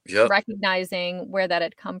time, recognizing where that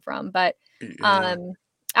had come from. But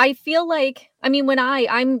I feel like, I mean, when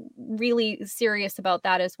I'm really serious about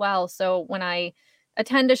that as well. So when I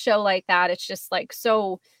attend a show like that, it's just like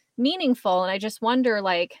so meaningful. And I just wonder,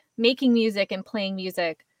 like, making music and playing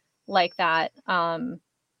music like that,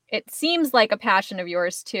 it seems like a passion of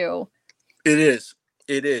yours too. It is.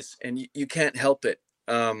 And you can't help it.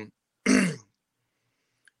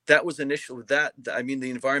 That was initially the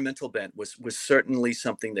environmental bent was certainly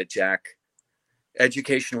something that Jack,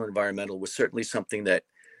 educational environmental, was certainly something that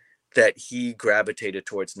he gravitated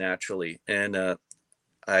towards naturally. And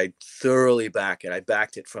I thoroughly back it. I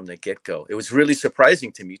backed it from the get-go. It was really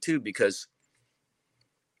surprising to me too, because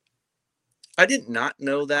I did not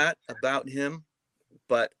know that about him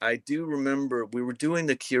but I do remember we were doing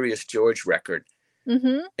the Curious George record,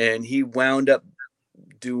 Mm-hmm. and he wound up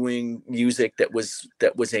doing music that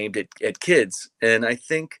was aimed at kids. And I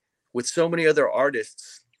think with so many other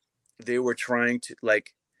artists, they were trying to,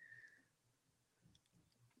 like,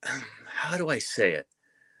 how do I say it?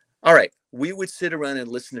 All right, we would sit around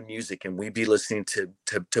and listen to music, and we'd be listening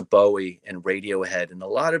to Bowie and Radiohead and a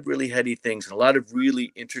lot of really heady things and a lot of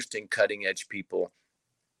really interesting cutting edge people.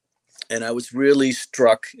 And I was really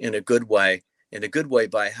struck in a good way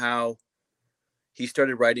by how he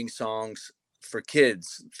started writing songs for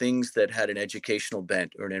kids, things that had an educational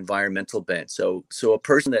bent or an environmental bent. So a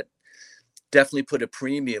person that definitely put a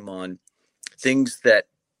premium on things that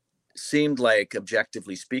seemed like,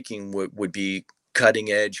 objectively speaking, would be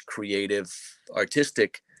cutting edge, creative,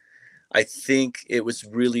 artistic. I think it was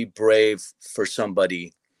really brave for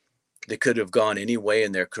somebody that could have gone any way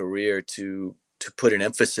in their career to put an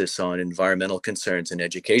emphasis on environmental concerns and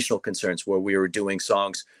educational concerns, where we were doing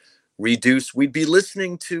songs reduce. We'd be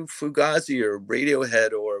listening to Fugazi or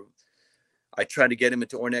Radiohead, or I tried to get him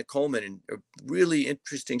into Ornette Coleman and really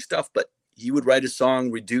interesting stuff, but he would write a song,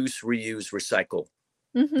 reduce, reuse, recycle,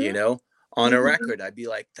 Mm-hmm. on a Mm-hmm. record. I'd be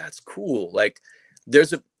like, that's cool. Like,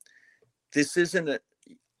 this isn't a,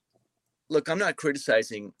 look, I'm not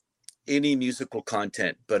criticizing any musical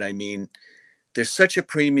content, but I mean, there's such a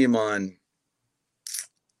premium on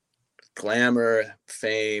glamour,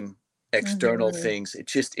 fame, external Mm-hmm. things. It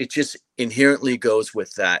just inherently goes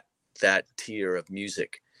with that tier of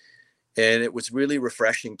music. And it was really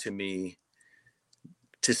refreshing to me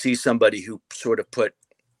to see somebody who sort of put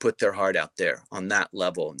their heart out there on that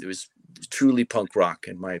level. It was truly punk rock,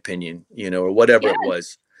 in my opinion, or whatever Yeah. it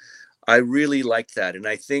was. I really liked that. And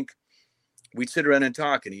I think we'd sit around and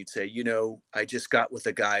talk, and he'd say, I just got with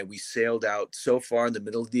a guy. We sailed out so far in the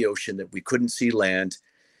middle of the ocean that we couldn't see land.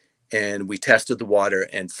 And we tested the water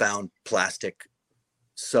and found plastic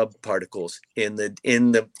subparticles in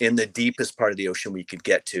the deepest part of the ocean we could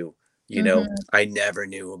get to. Mm-hmm. I never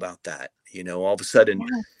knew about that. All of a sudden,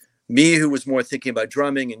 Yeah. me, who was more thinking about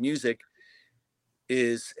drumming and music,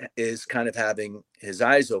 is kind of having his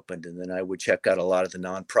eyes opened. And then I would check out a lot of the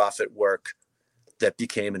nonprofit work that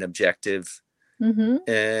became an objective. Mm-hmm.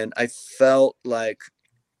 And I felt like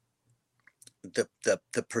the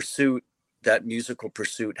pursuit, that musical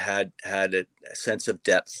pursuit, had a sense of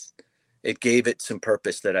depth. It gave it some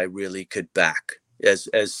purpose that I really could back as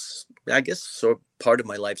I guess sort of part of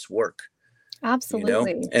my life's work.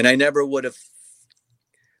 Absolutely. And I never would have,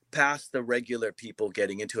 past the regular people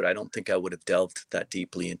getting into it, I don't think I would have delved that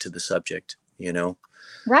deeply into the subject.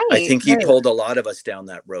 Right. I think he right. pulled a lot of us down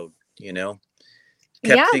that road. Kept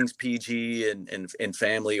Yeah. things PG and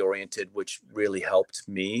family oriented, which really helped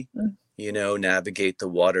me, navigate the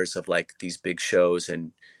waters of like these big shows.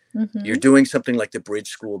 And Mm-hmm. you're doing something like the Bridge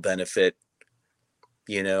School benefit,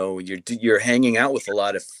 you're hanging out with a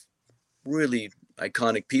lot of really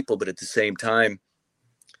iconic people, but at the same time,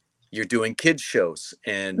 you're doing kids shows,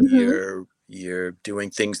 and Mm-hmm. you're doing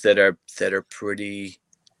things that are pretty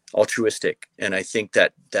altruistic. And I think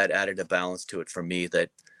that added a balance to it for me that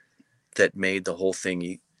made the whole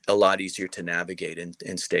thing a lot easier to navigate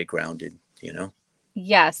and stay grounded.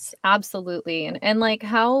 Yes, absolutely. And like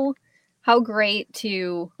how great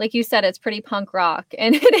to, like you said, it's pretty punk rock,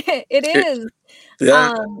 and it is.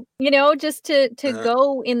 Yeah. Just to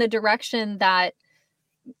go in the direction that,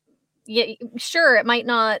 yeah, sure, it might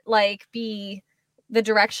not like be the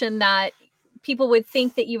direction that people would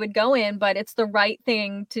think that you would go in, but it's the right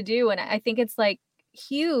thing to do. And I think it's like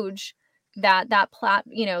huge that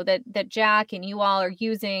that Jack and you all are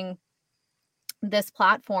using this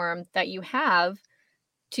platform that you have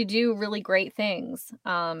to do really great things.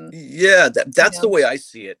 Yeah, that's the way I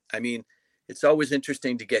see it. I mean, it's always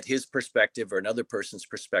interesting to get his perspective or another person's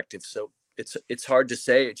perspective. So it's hard to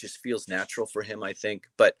say. It just feels natural for him, I think.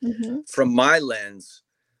 But Mm-hmm. from my lens,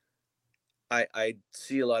 I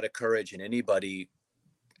see a lot of courage in anybody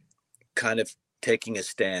kind of taking a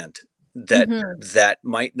stand that Mm-hmm. that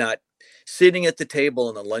might not, sitting at the table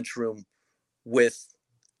in the lunchroom with,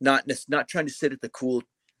 not trying to sit at the cool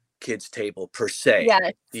kids table per se,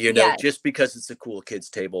 Yes. just because it's a cool kids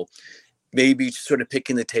table, maybe sort of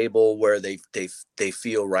picking the table where they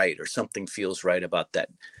feel right, or something feels right about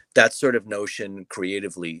that sort of notion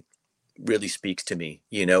creatively really speaks to me.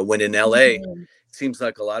 When in LA, Mm-hmm. it seems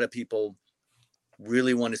like a lot of people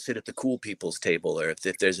really want to sit at the cool people's table, or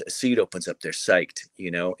if there's a seat opens up, they're psyched.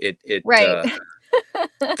 Right.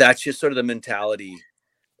 That's just sort of the mentality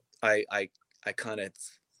I kind of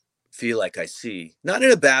feel like I see, not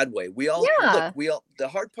in a bad way. We all Yeah. the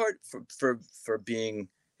hard part for being,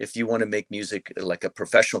 if you want to make music like a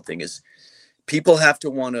professional thing, is people have to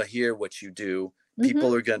want to hear what you do. Mm-hmm.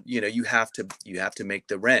 People are going to, you have to make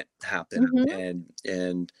the rent happen.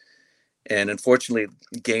 Mm-hmm. And unfortunately,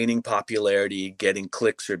 gaining popularity, getting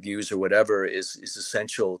clicks or views or whatever is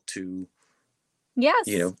essential to, Yes.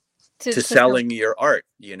 to selling your art,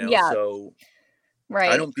 Yeah. So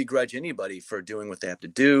right. I don't begrudge anybody for doing what they have to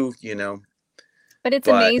do, But it's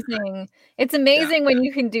amazing. It's amazing when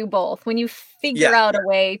you can do both, when you figure out a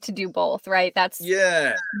way to do both, right? That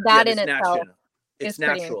in itself it's is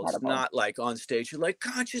pretty natural. incredible. It's not like on stage, you're like,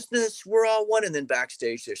 consciousness, we're all one. And then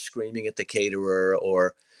backstage, they're screaming at the caterer,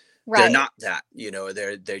 or they're not that,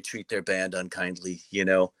 they treat their band unkindly,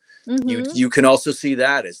 Mm-hmm. You can also see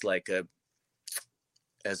that as like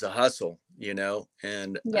as a hustle,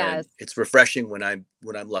 and it's refreshing when I'm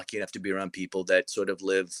lucky enough to be around people that sort of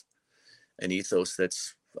live an ethos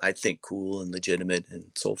that's, I think, cool and legitimate and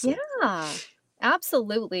soulful. Yeah,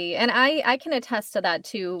 absolutely. And I can attest to that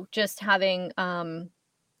too, just having been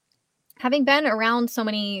around so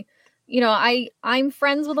many, I'm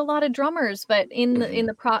friends with a lot of drummers, but in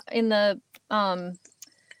the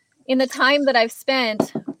time that I've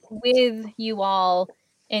spent with you all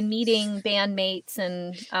and meeting bandmates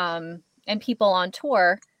and people on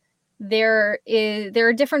tour, there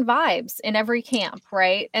are different vibes in every camp,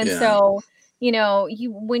 right? And so,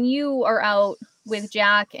 when you are out with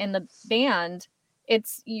Jack and the band,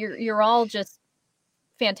 you're all just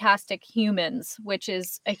fantastic humans, which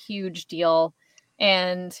is a huge deal.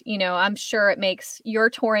 And, I'm sure it makes your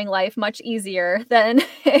touring life much easier than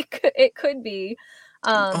it could be.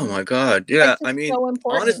 Oh my God. Yeah. I mean, so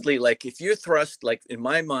honestly, like if you're thrust, like in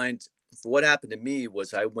my mind, what happened to me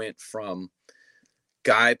was I went from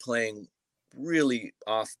guy playing really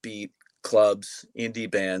offbeat clubs, indie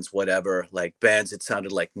bands, whatever, like bands that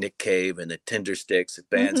sounded like Nick Cave and the Tindersticks,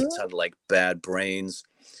 bands that sounded like Bad Brains,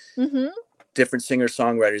 different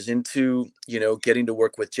singer-songwriters, into, getting to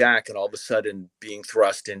work with Jack, and all of a sudden being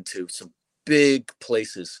thrust into some big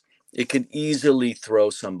places. It can easily throw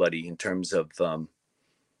somebody in terms of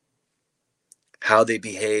how they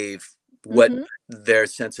behave, what their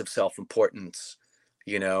sense of self-importance,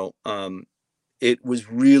 it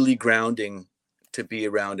was really grounding to be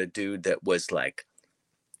around a dude that was like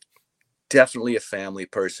definitely a family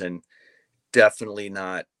person, definitely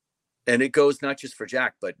not. And it goes not just for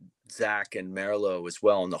Jack, but Zach and Merlo as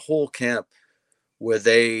well. And the whole camp, where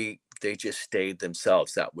they just stayed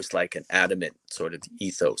themselves. That was like an adamant sort of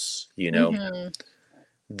ethos, that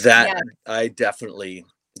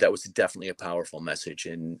that was definitely a powerful message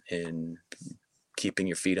in keeping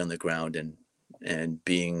your feet on the ground and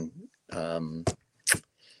being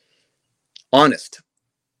honest.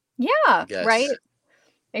 Yeah, right.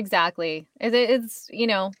 Exactly. It's,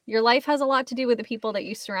 your life has a lot to do with the people that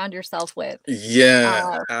you surround yourself with.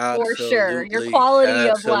 Yeah, for sure. Your quality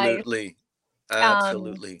of life.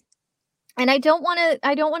 Absolutely. And I don't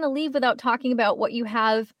want to leave without talking about what you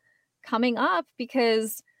have coming up,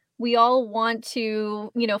 because we all want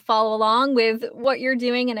to, follow along with what you're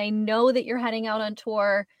doing. And I know that you're heading out on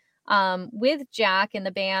tour with Jack and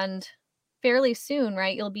the band fairly soon,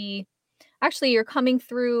 right? You're coming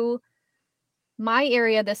through my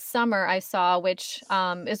area this summer, I saw, which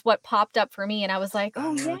is what popped up for me. And I was like,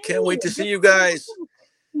 oh, yeah. Can't wait to see you guys.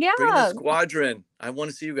 Yeah. Bring the squadron. I want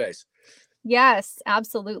to see you guys. Yes,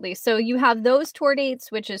 absolutely. So you have those tour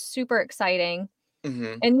dates, which is super exciting.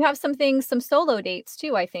 And you have some solo dates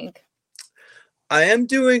too, I think. I am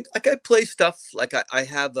doing, like, I play stuff, like I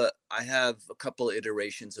have a couple of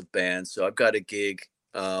iterations of bands. So I've got a gig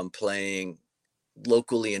playing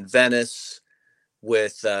locally in Venice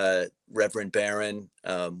with Reverend Barron,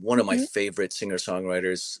 one of my favorite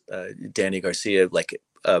singer-songwriters, Danny Garcia, like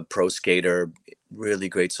a pro skater, really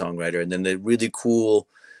great songwriter. And then the really cool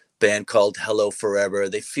band called Hello Forever.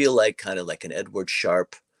 They feel like kind of like an Edward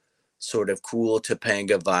Sharpe sort of cool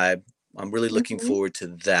Topanga vibe. I'm really looking forward to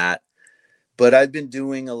that. But I've been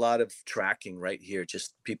doing a lot of tracking right here.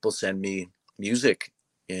 Just people send me music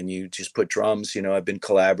and you just put drums. I've been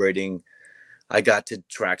collaborating. I got to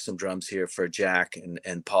track some drums here for Jack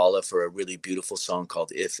and Paula for a really beautiful song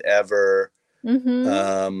called If Ever.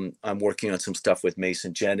 I'm working on some stuff with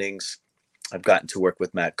Mason Jennings. I've gotten to work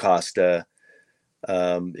with Matt Costa.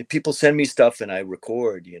 People send me stuff and I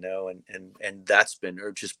record, and that's been,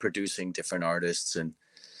 or just producing different artists, and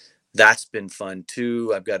that's been fun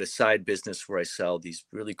too. I've got a side business where I sell these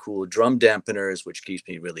really cool drum dampeners, which keeps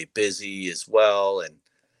me really busy as well.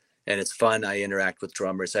 And it's fun. I interact with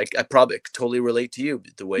drummers. I probably totally relate to you,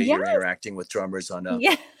 the way you're interacting with drummers on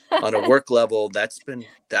a work level. That's been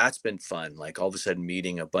fun. Like all of a sudden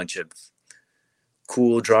meeting a bunch of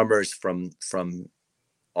cool drummers from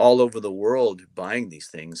all over the world buying these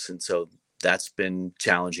things. And so that's been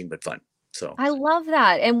challenging but fun. So I love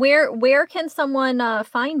that. And where can someone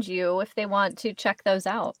find you if they want to check those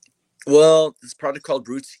out? Well, it's a product called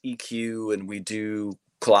Roots EQ, and we do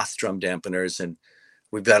cloth drum dampeners, and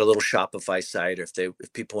we've got a little Shopify site. Or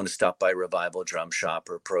if people want to stop by Revival Drum Shop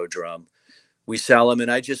or Pro Drum, we sell them. And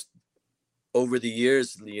I just, over the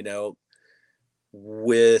years,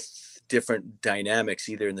 with different dynamics,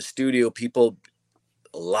 either in the studio, people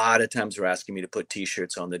a lot of times are asking me to put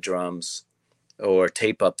t-shirts on the drums or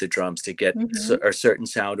tape up the drums to get a certain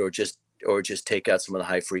sound, or just take out some of the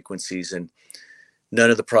high frequencies. And none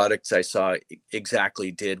of the products I saw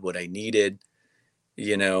exactly did what I needed,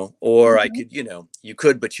 or I could, you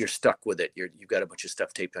could, but you're stuck with it. You've got a bunch of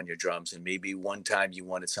stuff taped on your drums, and maybe one time you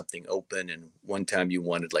wanted something open and one time you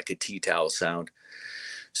wanted like a tea towel sound.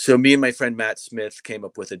 So me and my friend Matt Smith came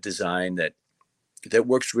up with a design that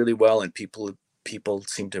works really well, and people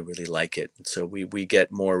seem to really like it. So we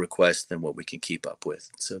get more requests than what we can keep up with.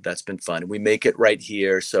 So that's been fun. We make it right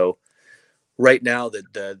here. So right now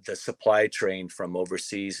the supply train from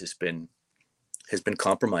overseas has been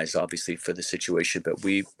compromised, obviously, for the situation, but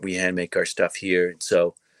we hand make our stuff here. And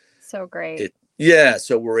so great.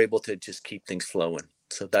 So we're able to just keep things flowing.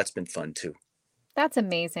 So that's been fun too. That's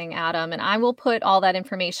amazing, Adam. And I will put all that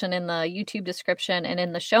information in the YouTube description and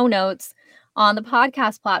in the show notes on the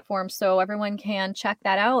podcast platform, so everyone can check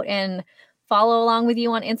that out and follow along with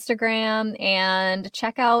you on Instagram and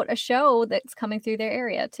check out a show that's coming through their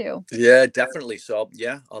area too. Yeah, definitely. So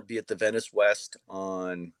I'll be at the Venice West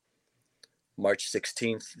on March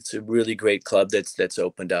 16th. It's a really great club that's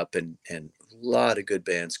opened up, and a lot of good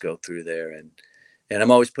bands go through there. And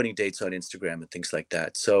I'm always putting dates on Instagram and things like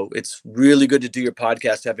that. So it's really good to do your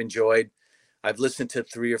podcast. I've listened to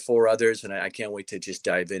 3 or 4 others, and I can't wait to just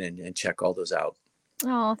dive in and check all those out.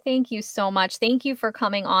 Oh, thank you so much. Thank you for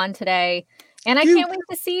coming on today. And I can't wait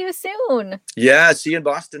to see you soon. Yeah, see you in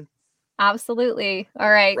Boston. Absolutely.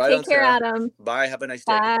 All right. Take care, Adam. Bye. Have a nice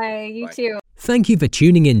day. Bye. You too. Thank you for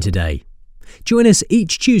tuning in today. Join us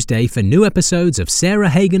each Tuesday for new episodes of Sarah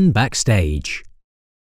Hagen Backstage.